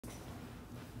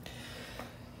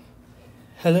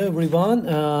Hello everyone.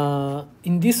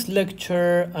 In this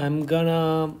lecture, I'm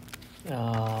gonna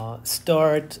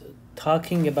start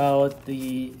talking about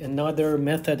another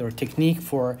method or technique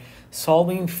for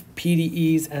solving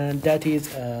PDEs, and that is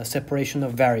separation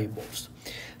of variables.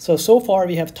 So far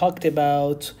we have talked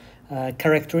about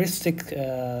characteristic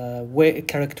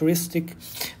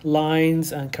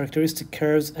lines and characteristic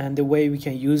curves and the way we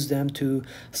can use them to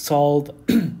solve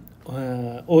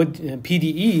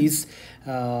PDEs.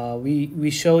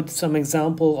 We showed some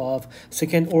example of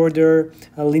second order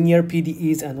linear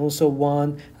PDEs and also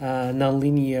one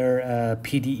nonlinear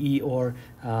PDE, or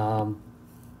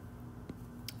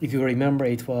if you remember,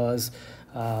 it was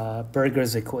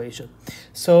Berger's equation.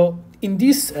 So in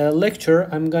this lecture,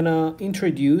 I'm gonna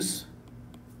introduce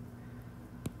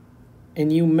a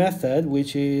new method,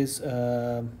 which is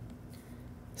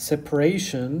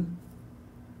separation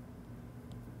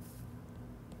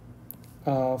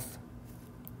of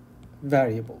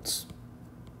variables.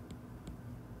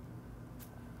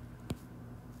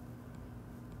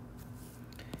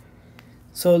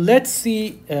 So let's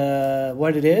see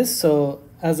what it is. So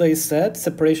as I said,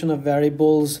 separation of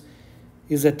variables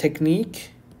is a technique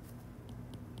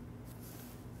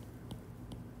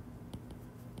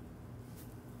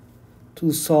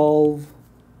to solve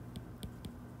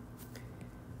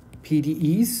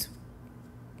PDEs.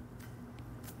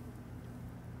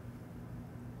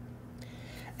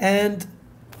 And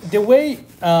the way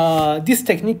this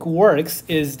technique works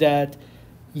is that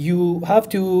you have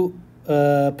to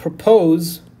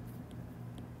propose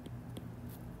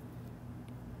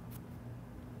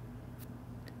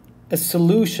a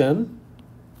solution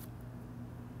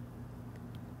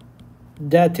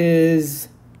that is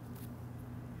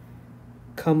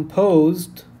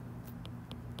composed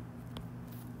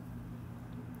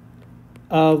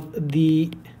of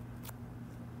the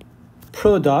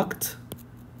product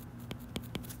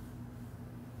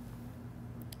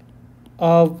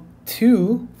of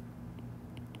two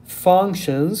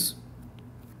functions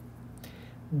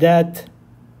that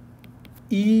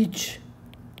each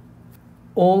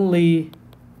only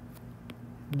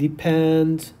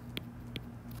depend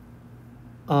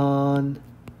on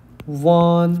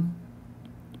one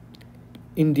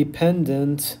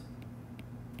independent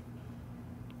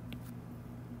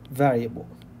variable.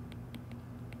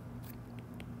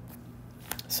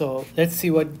 So let's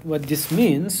see what this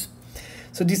means.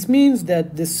 So this means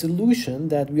that the solution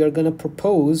that we are going to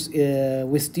propose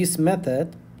with this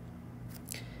method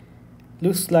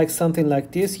looks like something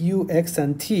like this: u, x,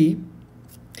 and t.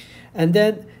 And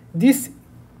then this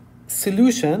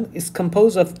solution is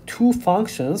composed of two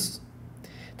functions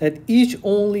that each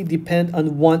only depend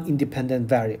on one independent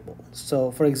variable.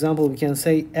 So for example, we can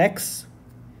say x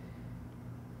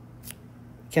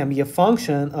can be a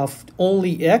function of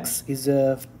only x, is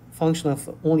a function of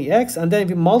only x, and then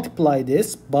we multiply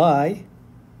this by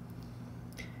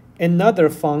another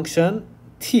function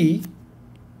t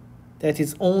that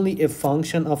is only a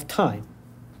function of time,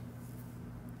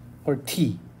 or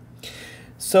t.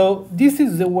 So this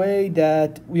is the way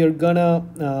that we are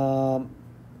gonna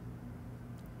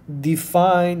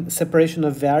define separation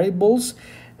of variables,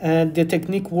 and the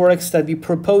technique works that we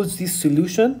propose this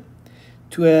solution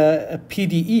to a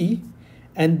PDE,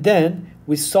 and then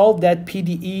we solve that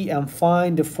PDE and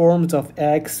find the forms of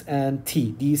x and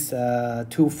t, these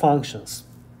two functions.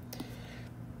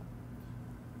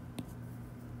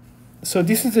 So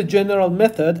this is a general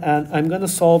method, and I'm going to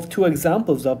solve two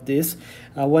examples of this.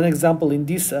 One example in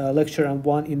this lecture and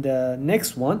one in the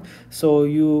next one, so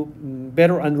you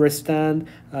better understand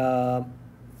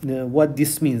what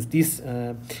this means.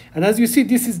 And as you see,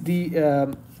 this is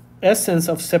the essence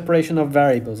of separation of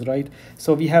variables, right?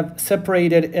 So we have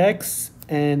separated x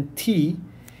and t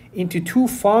into two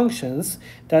functions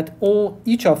that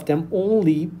each of them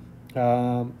only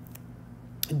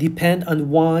depend on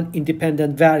one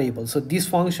independent variable. So this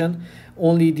function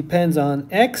only depends on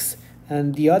x,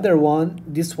 and the other one,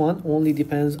 this one, only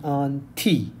depends on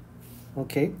t.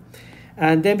 Okay,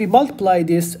 and then we multiply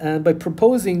this, and by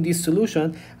proposing this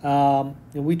solution,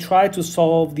 we try to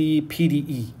solve the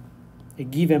PDE, a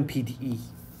given PDE.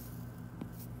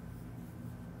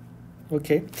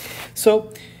 Okay,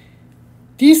 so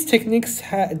this technique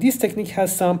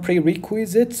has some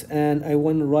prerequisites, and I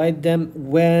want to write them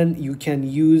when you can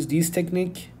use this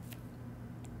technique.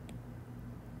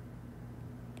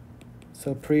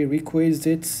 So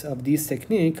prerequisites of this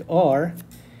technique are,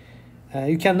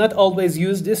 you cannot always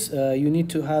use this. You need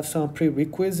to have some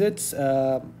prerequisites.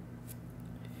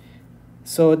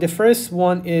 So the first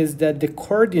one is that the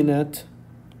coordinate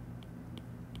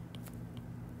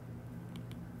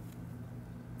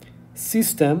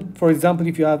system, for example,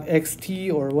 if you have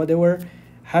xt or whatever,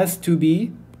 has to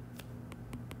be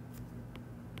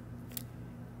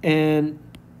an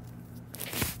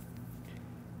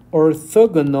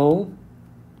orthogonal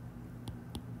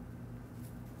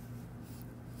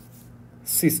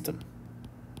system.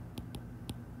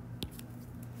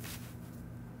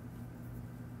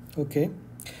 Okay.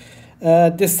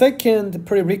 The second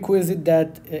prerequisite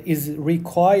that is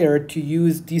required to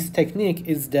use this technique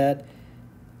is that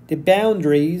the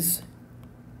boundaries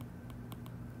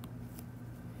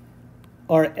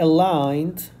are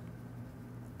aligned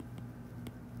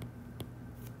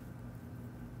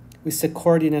with the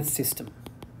coordinate system.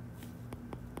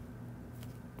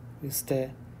 With the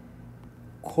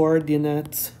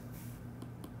coordinate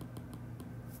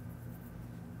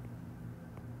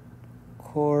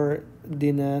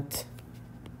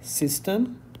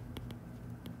system.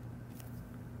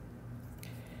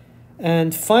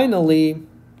 And finally,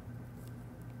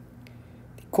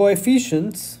 the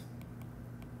coefficients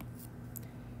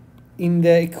in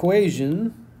the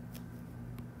equations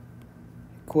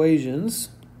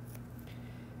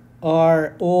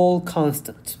are all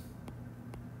constant.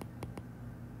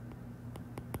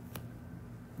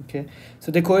 Okay,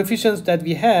 so the coefficients that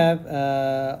we have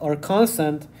are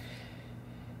constant,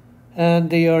 and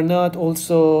they are not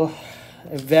also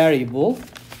a variable.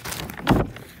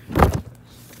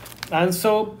 And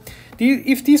so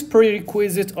if these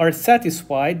prerequisites are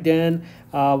satisfied, then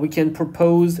we can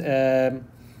propose a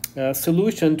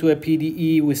solution to a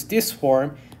PDE with this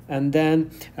form, and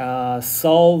then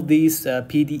solve this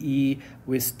PDE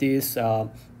with this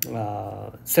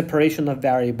separation of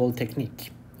variable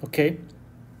technique. Okay.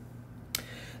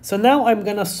 So now I'm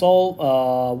gonna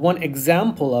solve one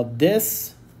example of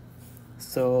this,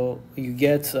 so you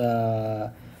get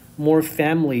more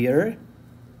familiar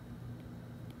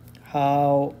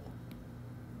how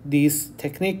this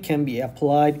technique can be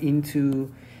applied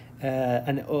into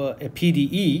a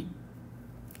PDE.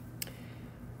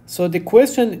 So the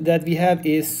question that we have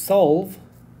is solve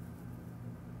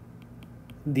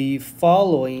the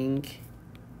following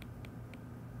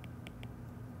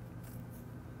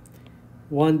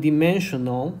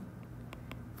one-dimensional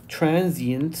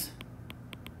transient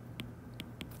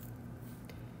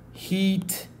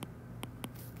heat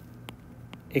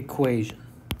equation.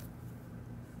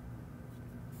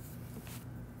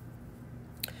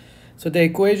 So the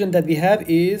equation that we have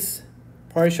is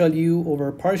partial u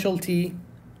over partial t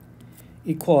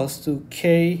equals to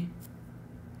k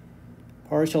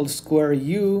partial square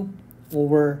u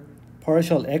over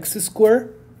partial x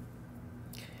square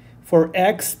for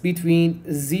x between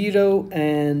 0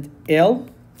 and L.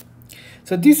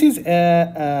 So this is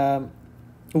a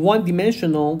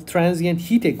one-dimensional transient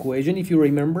heat equation, if you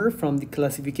remember from the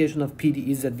classification of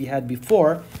PDEs that we had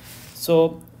before.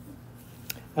 So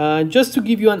just to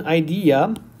give you an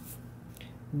idea,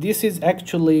 this is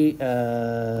actually,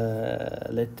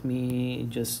 let me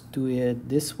just do it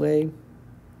this way.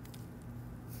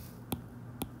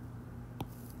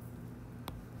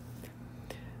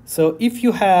 So if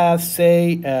you have,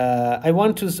 say, I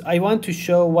want to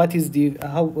show what is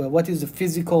the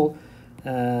physical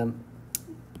kind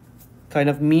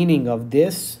of meaning of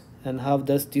this, and how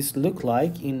does this look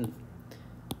like in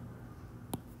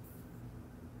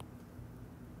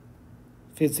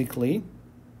physically.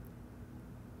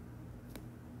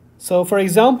 So for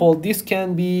example, this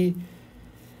can be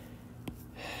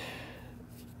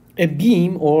a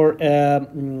beam, or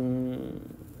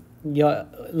yeah,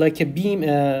 like a beam,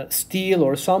 steel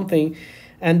or something,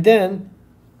 and then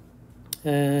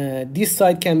this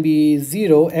side can be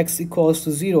 0, x equals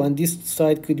to 0, and this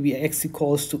side could be x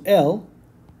equals to L.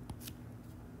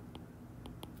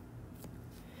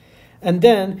 And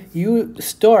then you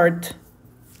start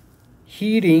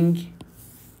heating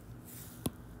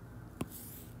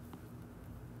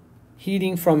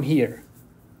from here.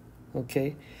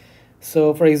 Okay,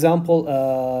 so for example,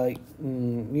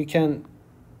 you can,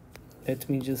 let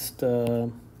me just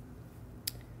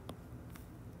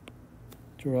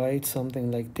write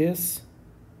something like this.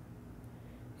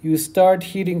 You start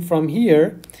heating from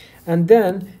here, and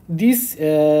then this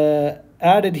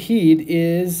added heat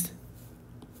is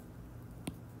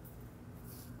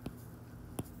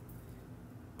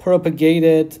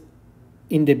propagated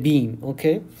in the beam.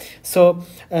 Okay, so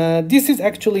this is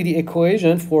actually the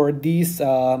equation for this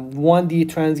 1D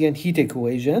transient heat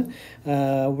equation,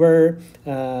 where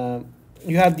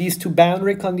you have these two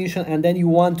boundary conditions, and then you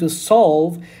want to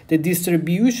solve the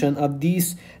distribution of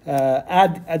these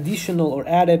additional or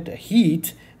added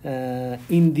heat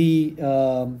in the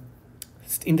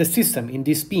system, in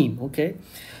this beam. Okay,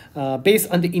 based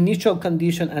on the initial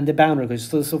condition and the boundary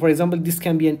condition. So for example, this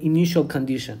can be an initial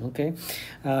condition. Okay,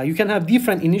 you can have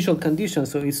different initial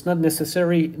conditions, so it's not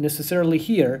necessarily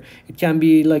here. It can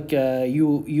be like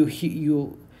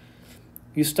you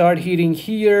start hitting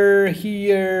here,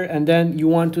 and then you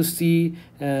want to see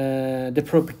the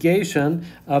propagation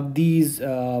of these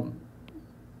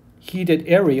heated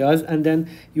areas, and then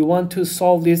you want to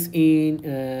solve this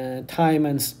in time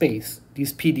and space,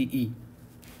 this PDE.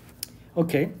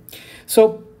 Okay,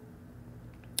 so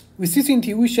with this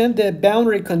intuition, the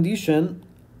boundary condition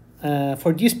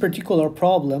for this particular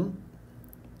problem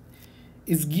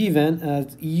is given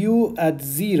as u at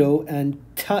 0 and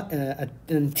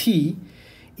t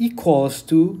equals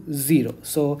to 0.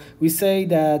 So we say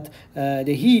that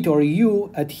the heat, or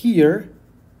u at here,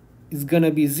 is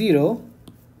gonna be 0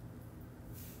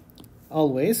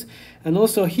 always, and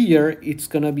also here it's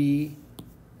gonna be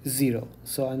 0.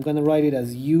 So I'm gonna write it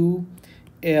as u,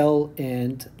 l,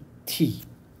 and t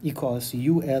equals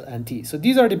u, l, and t. So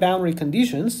these are the boundary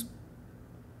conditions.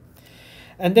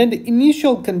 And then the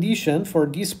initial condition for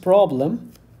this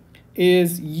problem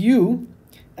is u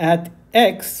at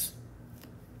x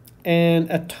and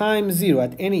at time 0,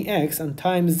 at any x and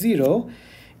time 0,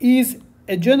 is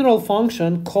a general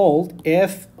function called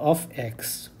f of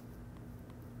x.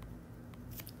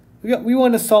 We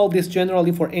want to solve this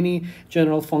generally for any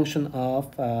general function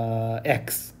of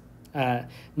x,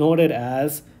 noted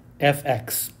as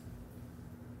fx.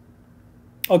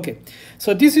 Okay,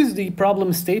 so this is the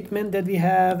problem statement that we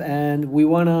have, and we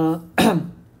wanna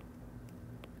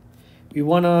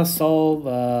solve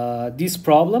this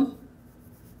problem,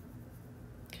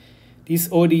 this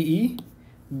ODE,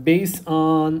 based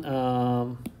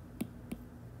on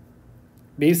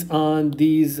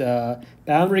these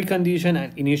boundary condition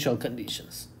and initial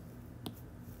conditions.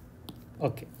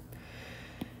 Okay,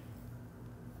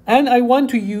 and I want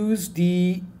to use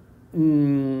the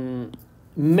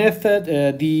method,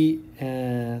 the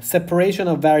separation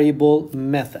of variable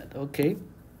method. Okay,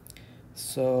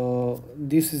 so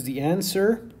this is the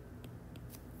answer.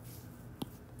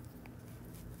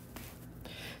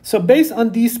 So based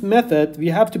on this method, we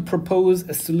have to propose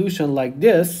a solution like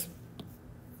this,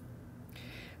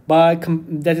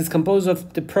 that is composed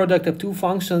of the product of two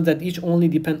functions that each only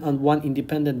depend on one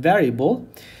independent variable.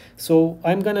 So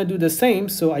I'm gonna do the same.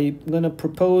 So I'm gonna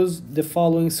propose the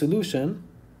following solution.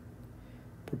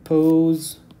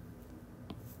 Propose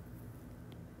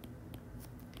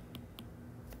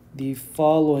the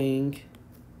following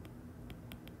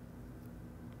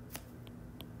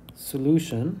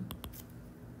solution.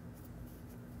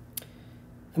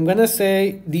 I'm gonna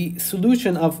say the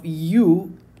solution of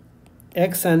u,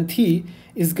 x, and t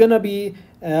is gonna be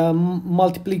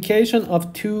multiplication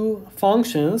of two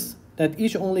functions that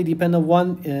each only depend on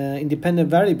one independent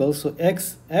variable. So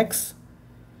x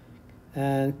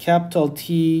and capital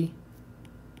T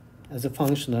as a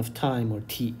function of time, or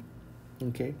t.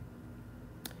 Okay.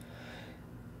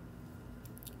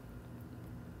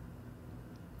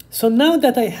 So now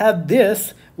that I have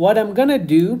this, what I'm gonna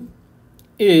do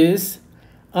is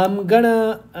I'm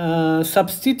gonna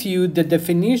substitute the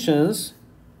definitions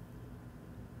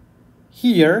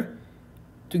here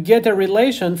to get a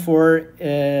relation for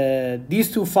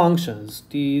these two functions,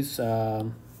 these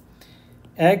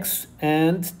x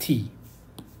and t.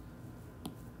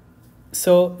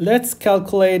 So let's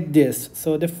calculate this.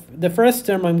 So the first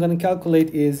term I'm going to calculate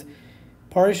is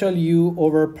partial u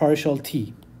over partial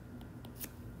t.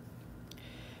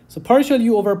 So partial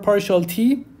u over partial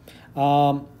t,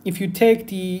 if you take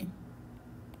the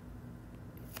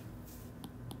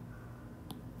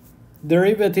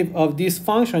derivative of this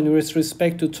function with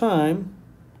respect to time,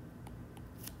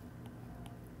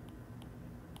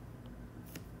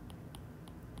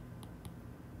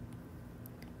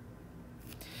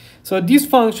 so this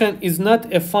function is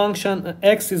not a function,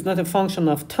 x is not a function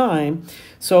of time,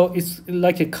 so it's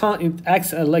like it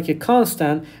acts like a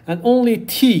constant, and only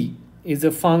t is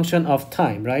a function of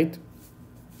time, right?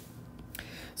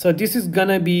 So this is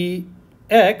gonna be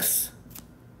x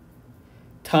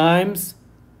times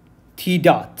t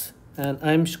dot, and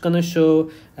I'm gonna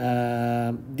show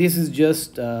this is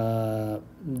just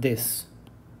this,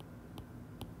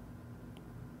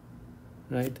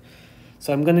 right?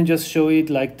 So I'm gonna just show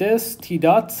it like this, t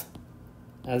dot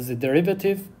as the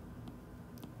derivative,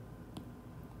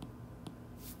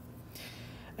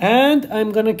 and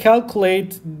I'm gonna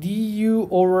calculate du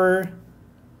over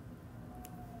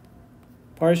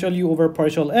partial u over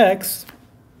partial x,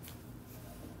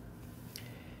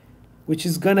 which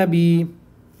is gonna be,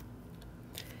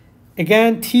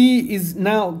 again, t is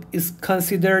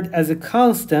considered as a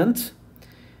constant,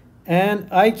 And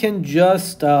I can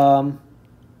just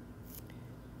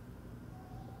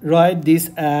write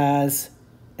this as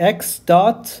x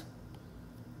dot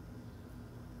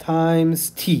times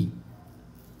t,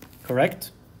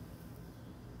 correct?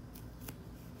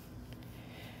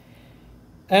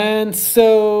 And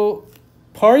so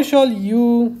partial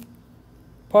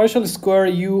square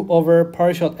u over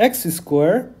partial x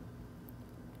square,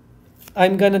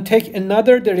 I'm going to take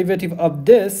another derivative of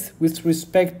this with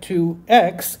respect to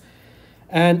x.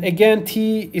 And again,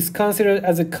 t is considered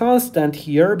as a constant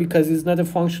here because it's not a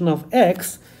function of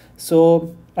x.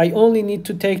 So I only need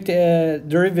to take the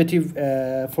derivative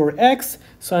for x.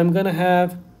 So I'm going to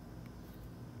have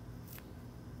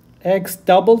x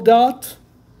double dot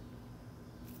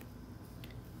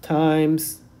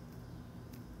times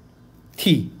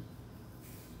t.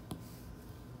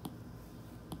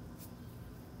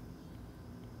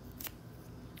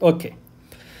 Okay.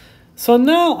 So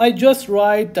now I just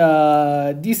write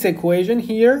this equation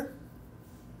here,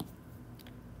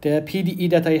 the PDE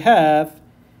that I have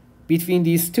between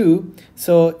these two.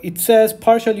 So it says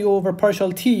partial u over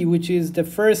partial t, which is the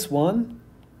first one,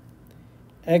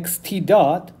 xt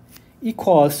dot,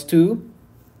 equals to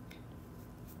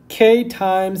k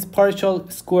times partial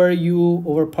square u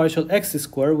over partial x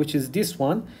square, which is this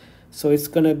one. So it's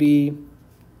going to be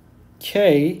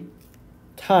k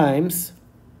times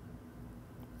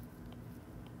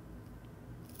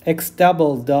x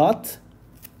double dot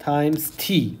times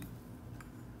t,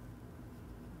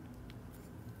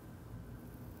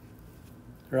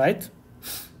 right?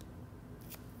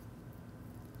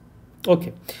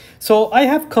 Okay, so I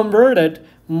have converted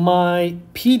my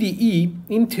PDE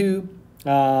into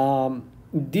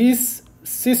this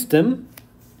system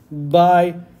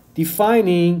by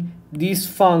defining this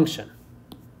function,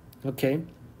 okay?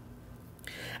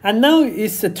 And now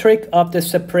is the trick of the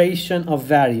separation of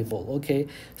variable, okay?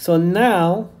 So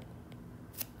now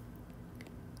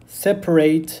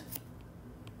separate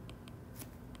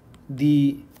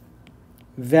the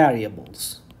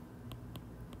variables.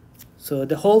 So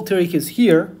the whole trick is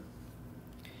here.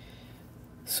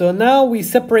 So now we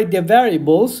separate the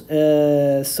variables.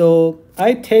 So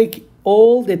I take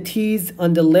all the t's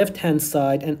on the left hand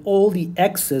side and all the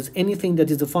x's, anything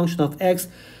that is a function of x,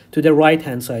 to the right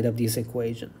hand side of this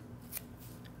equation.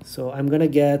 So I'm going to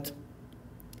get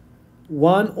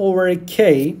 1 over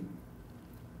k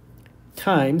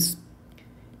times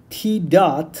t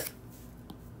dot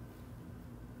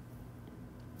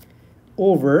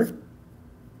over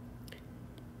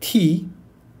t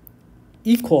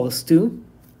equals to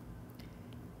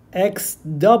x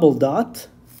double dot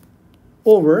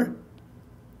over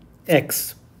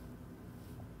x.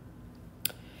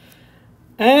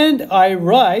 And I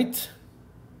write,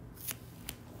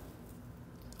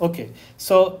 okay,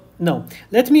 so no,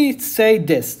 let me say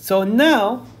this. So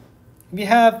now we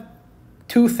have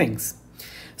two things.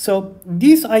 So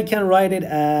this I can write it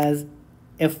as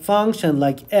a function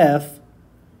like f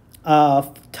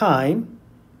of time,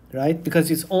 right? Because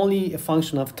it's only a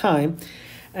function of time.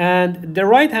 And the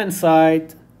right hand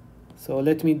side, so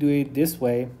let me do it this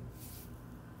way.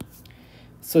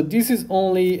 So this is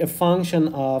only a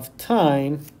function of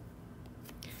time,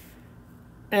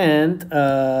 and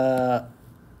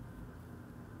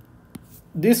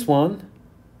this one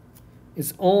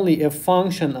is only a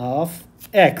function of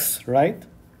x, right?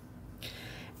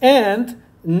 And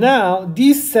now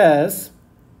this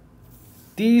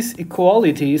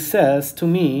equality says to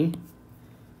me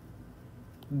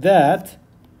that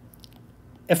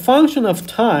a function of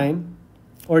time,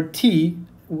 or t,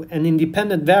 an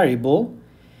independent variable,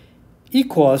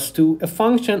 equals to a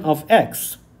function of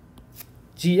x,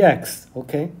 gx,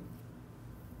 okay?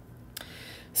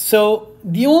 So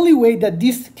the only way that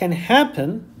this can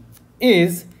happen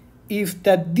is if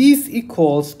that this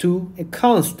equals to a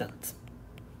constant.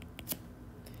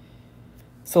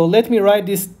 So let me write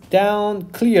this down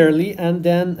clearly, and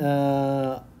then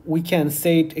we can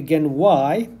say it again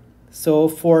why. So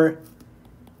for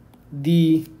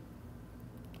the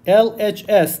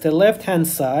LHS, the left hand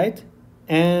side,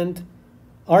 and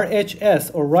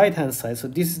RHS, or right hand side, so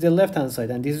this is the left hand side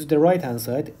and this is the right hand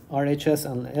side, RHS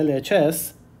and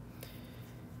LHS,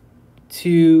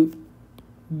 to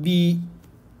be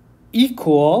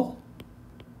equal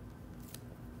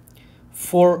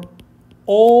for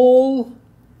all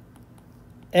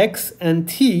x and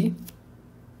t,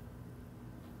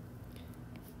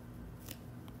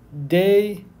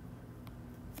 they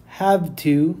have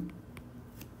to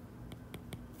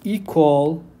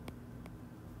equal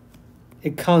a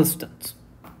constant.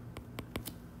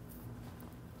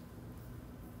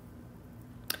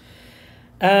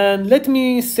 And let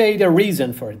me say the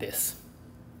reason for this.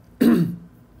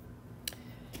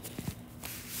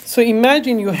 So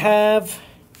imagine you have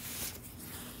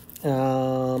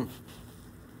I'm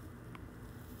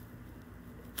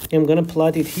going to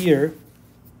plot it here.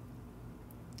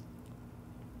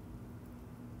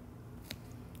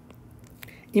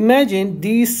 Imagine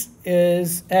this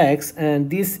is x and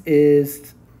this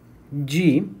is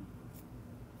g.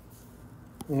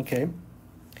 Okay.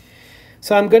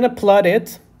 So I'm going to plot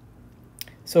it.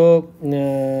 So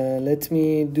let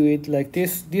me do it like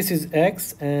this. This is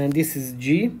x and this is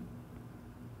g.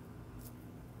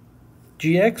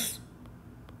 Gx.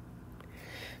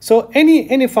 So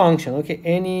any function, okay,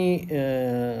 any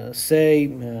say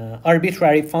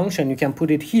arbitrary function, you can put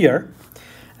it here,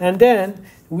 and then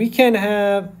we can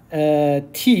have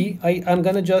t. I'm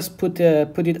gonna just put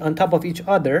it on top of each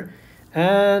other,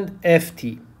 and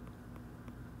ft.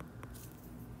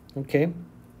 Okay,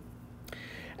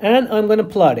 and I'm gonna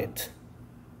plot it.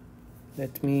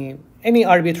 Let me any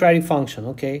arbitrary function.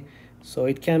 Okay, so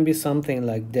it can be something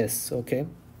like this. Okay.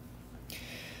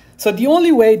 So the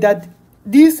only way that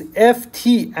these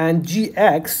ft and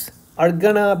gx are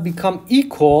gonna become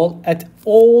equal at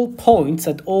all points,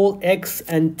 at all x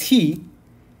and t,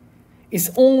 is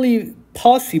only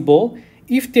possible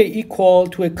if they equal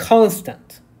to a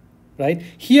constant, right?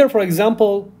 Here, for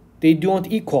example, they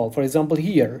don't equal. For example,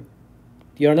 here,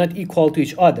 they are not equal to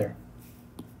each other.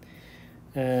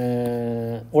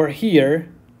 Or here,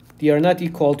 they are not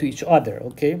equal to each other,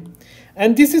 okay?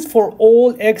 And this is for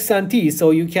all x and t,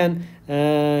 so you can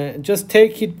just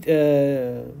take it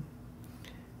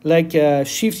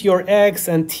shift your x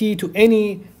and t to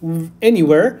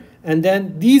anywhere, and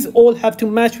then these all have to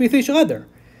match with each other.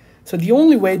 So the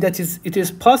only way that it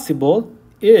is possible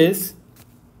is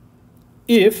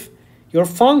if your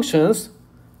functions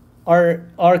are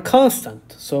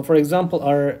constant. So for example,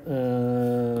 are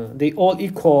they all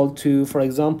equal to, for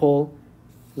example,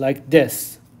 like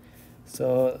this.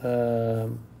 So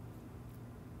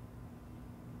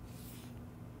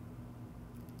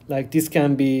like this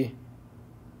can be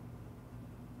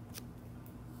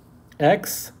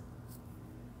x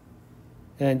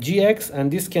and gx,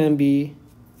 and this can be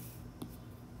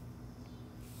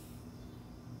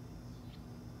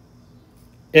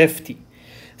ft.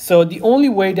 So the only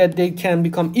way that they can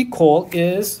become equal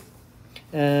is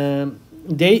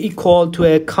they equal to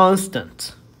a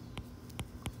constant.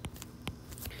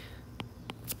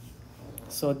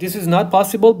 So this is not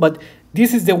possible, but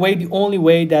this is the only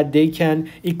way that they can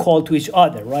equal to each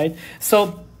other, right?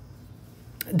 So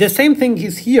the same thing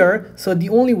is here. So the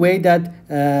only way that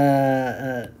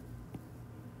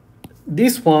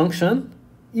this function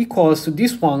equals to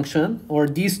this function, or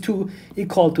these two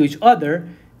equal to each other,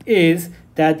 is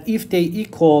that if they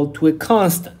equal to a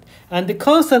constant. And the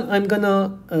constant, I'm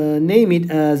gonna name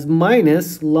it as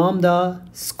minus lambda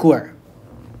square.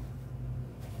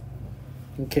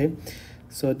 Okay,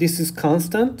 so this is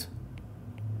constant.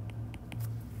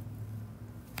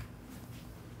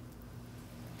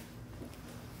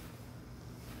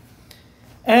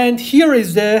 And here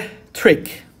is the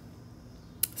trick.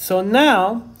 So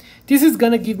now this is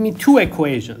gonna give me two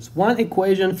equations. One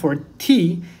equation for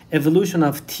t, evolution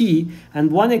of t,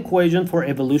 and one equation for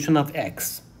evolution of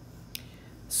x.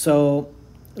 So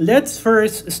let's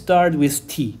first start with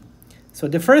t. So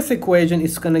the first equation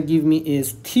is gonna give me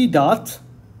is t dot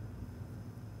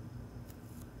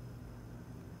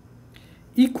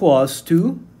equals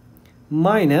to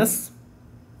minus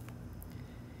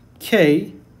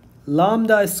k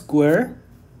lambda square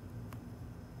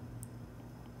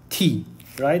t,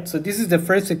 right? So this is the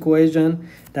first equation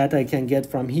that I can get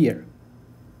from here.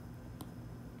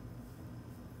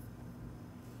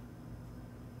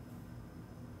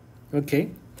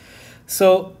 Okay,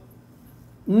 so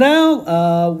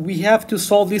now we have to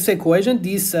solve this equation.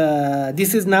 This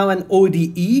is now an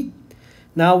ODE.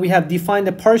 Now we have defined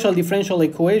a partial differential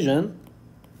equation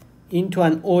into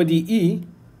an ODE.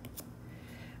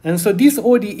 And so this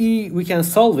ODE, we can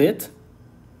solve it.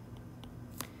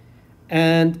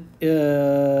 And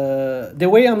the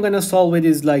way I'm going to solve it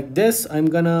is like this. I'm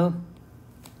going to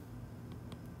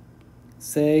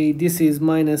say this is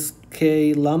minus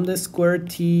k lambda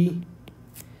squared t.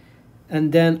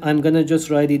 And then I'm going to just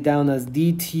write it down as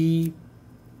dt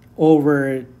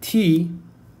over t.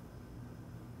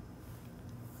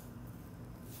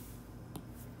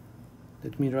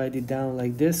 Let me write it down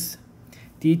like this.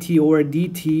 dt over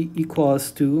dt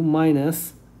equals to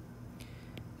minus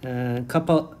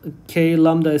couple k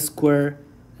lambda square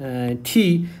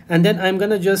t, and then I'm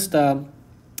gonna just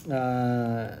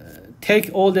take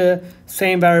all the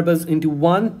same variables into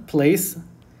one place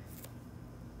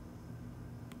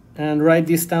and write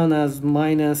this down as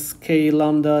minus k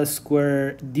lambda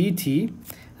square dt,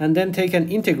 and then take an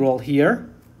integral here.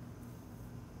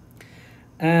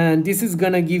 And this is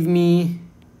gonna give me,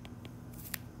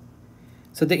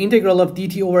 so the integral of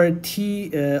dt over t,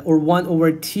 or 1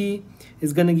 over t,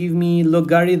 is gonna give me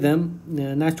logarithm,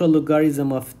 natural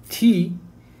logarithm of t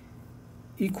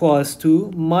equals to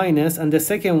minus, and the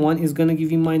second one is gonna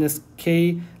give you minus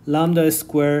k lambda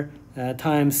square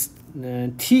times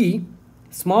t,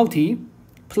 small t,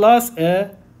 plus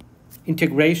a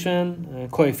integration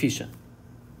coefficient.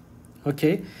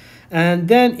 Okay, and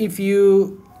then if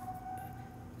you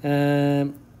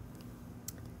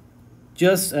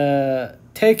just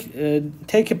take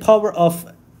a power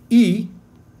of e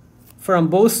from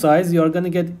both sides, you are going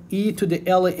to get e to the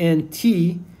ln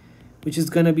t, which is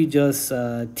going to be just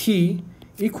t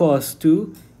equals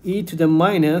to e to the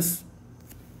minus,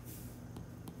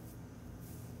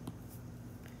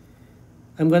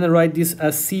 I'm going to write this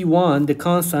as c1, the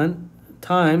constant,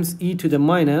 times e to the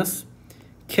minus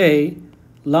k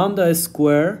lambda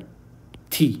square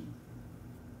t.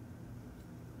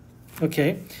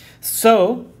 Okay,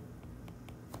 so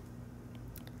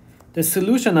the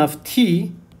solution of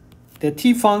t, the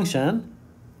t function,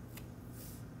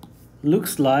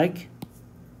 looks like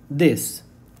this: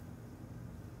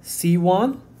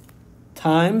 c1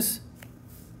 times,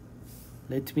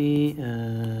 let me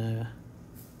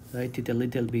write it a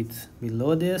little bit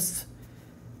below this.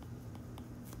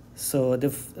 So the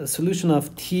solution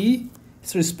of t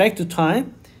with respect to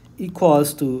time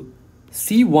equals to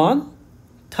c1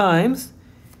 times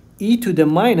e to the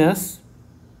minus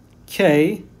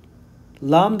k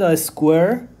lambda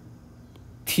square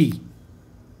t.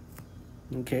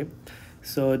 Okay,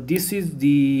 so this is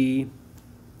the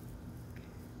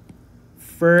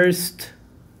first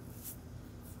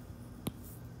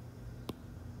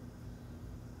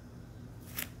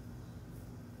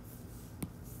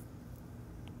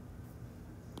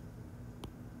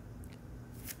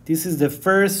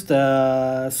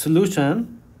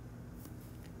solution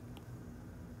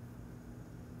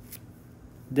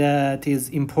that is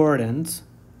important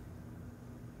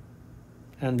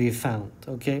and we found.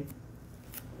 Okay,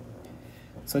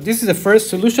 so this is the first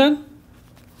solution,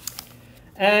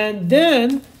 and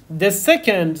then the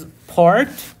second part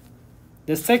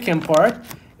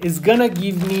is gonna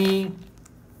give me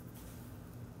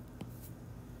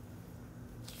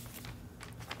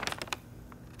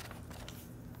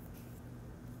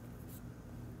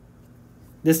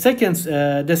the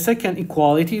second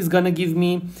equality is gonna give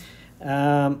me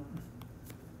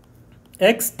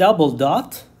x double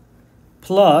dot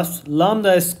plus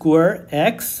lambda square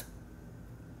x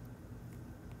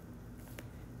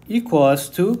equals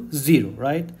to 0,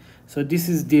 right? So this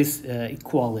is this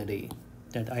equality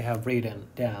that I have written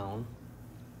down.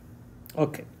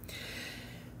 Okay,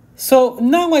 so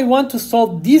now I want to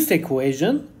solve this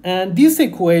equation, and this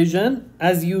equation,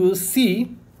 as you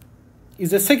see,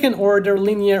 is a second order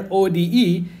linear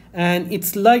ODE, and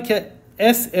it's like a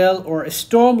SL or a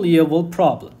Sturm-Liouville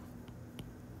problem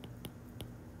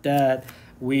that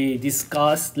we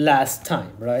discussed last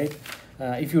time, right?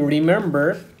 If you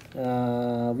remember,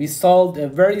 we solved a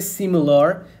very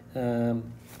similar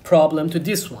problem to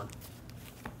this one.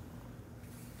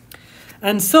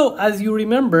 And so, as you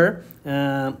remember,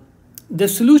 the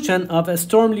solution of a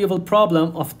Sturm-Liouville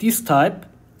problem of this type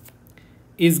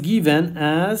is given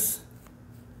as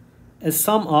a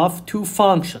sum of two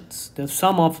functions. The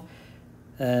sum of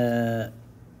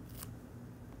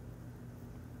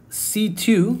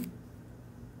C2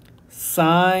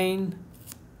 sine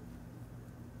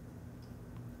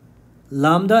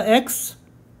lambda x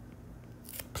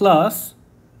plus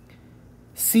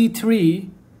C3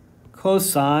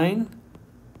 cosine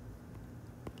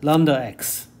lambda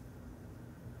x.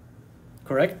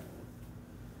 Correct?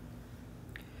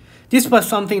 This was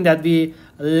something that we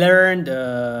learned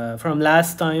from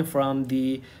last time from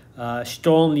the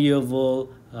Sturm-Liouville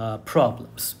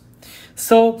problems.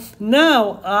 So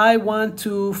now I want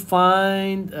to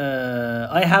find,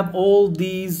 I have all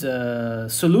these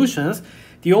solutions.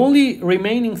 The only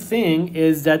remaining thing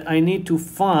is that I need to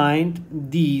find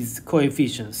these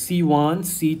coefficients, C1,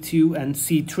 C2, and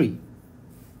C3.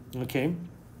 Okay.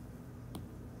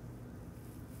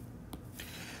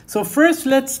 So first,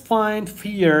 let's find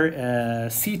here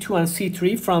C2 and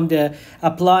C3 from the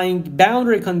applying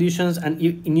boundary conditions and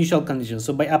initial conditions.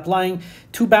 So by applying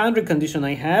two boundary conditions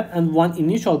I have and one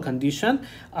initial condition,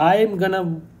 I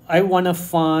want to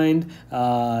find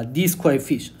these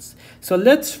coefficients. So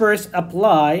let's first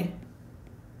apply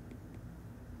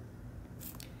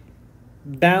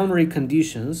boundary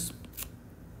conditions.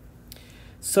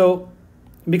 So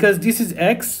because this is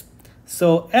x,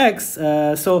 so x,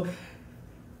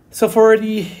 so for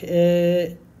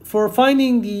the for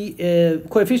finding the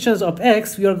coefficients of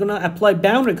x, we are going to apply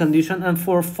boundary condition, and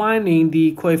for finding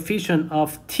the coefficient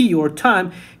of t or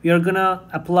time, we are going to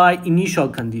apply initial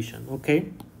condition, okay?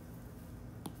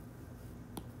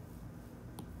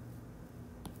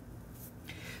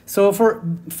 So for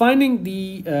finding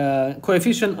the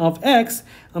coefficient of x,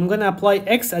 I'm going to apply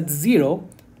x at 0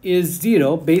 is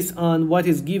 0 based on what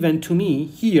is given to me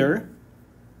here,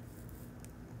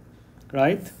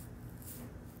 right?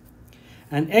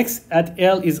 And x at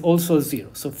L is also 0.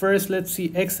 So first, let's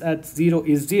see, x at 0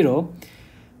 is 0.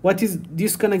 What is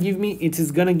this going to give me? It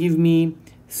is going to give me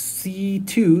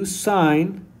C2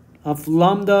 sine of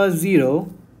lambda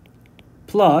 0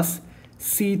 plus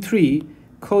C3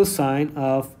 cosine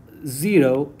of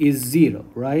 0 is 0,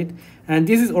 right? And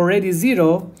this is already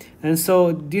 0, and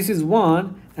so this is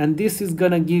 1, and this is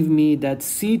going to give me that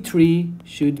C3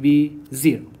 should be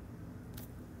 0.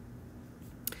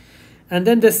 And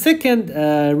then the second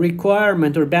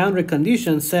requirement or boundary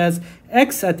condition says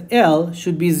x at L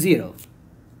should be 0.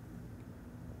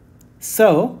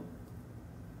 So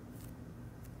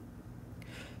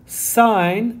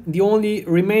sine, the only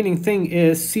remaining thing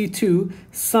is C2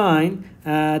 sine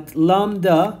at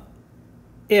lambda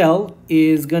L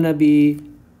is going to be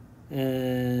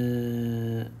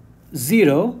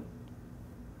 0,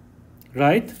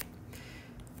 right?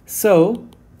 So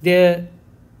the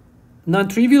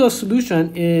non-trivial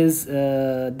solution is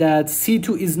that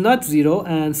C2 is not 0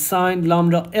 and sine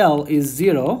lambda L is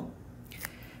 0.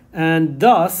 And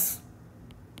thus,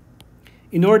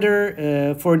 in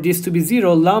order for this to be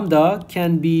 0, lambda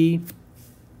can be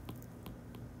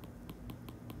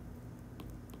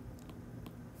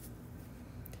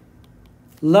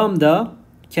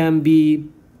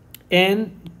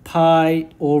n pi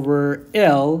over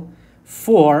L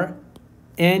for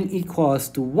n equals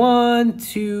to 1,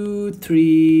 2,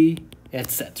 3,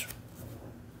 etc.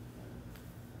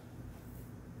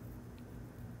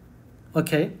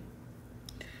 Okay.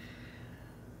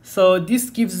 So this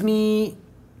gives me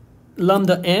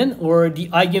lambda n, or the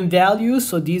eigenvalues.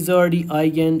 So these are the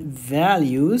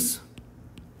eigenvalues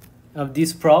of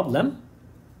this problem.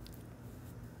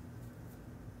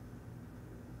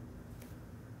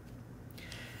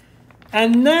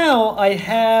 And now I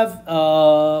have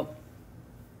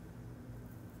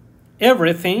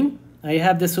everything. I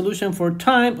have the solution for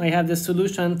time, I have the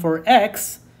solution for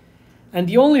x, and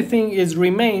the only thing is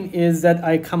remain is that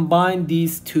I combine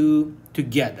these two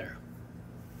together.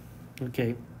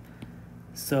 Okay,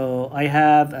 so I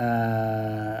have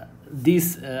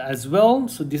this as well,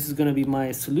 so this is going to be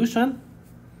my solution.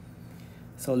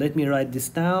 So let me write this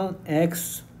down.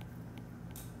 X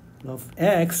of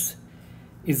x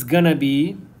is going to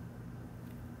be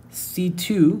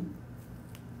C2.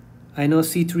 I know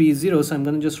C3 is 0, so I'm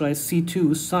going to just write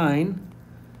C2 sine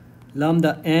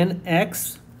lambda n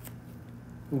x,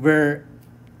 where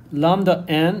lambda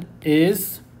n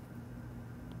is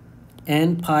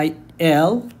n pi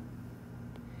L,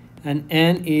 and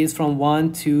n is from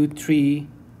 1, 2, 3,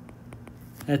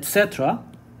 etc.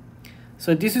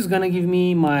 So this is going to give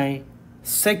me my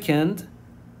second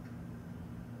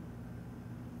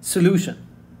solution,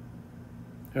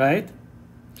 right?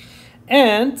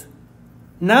 And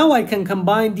now I can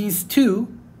combine these two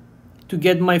to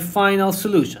get my final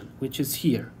solution, which is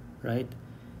here, right?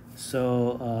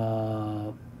 So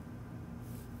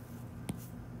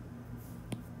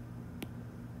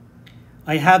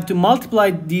I have to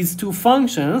multiply these two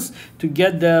functions to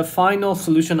get the final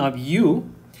solution of u,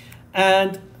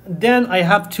 and then I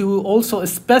have to also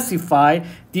specify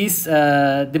this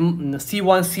the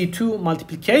C1, C2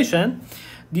 multiplication,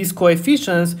 these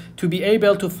coefficients, to be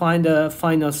able to find the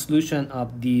final solution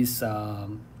of this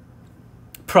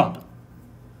problem.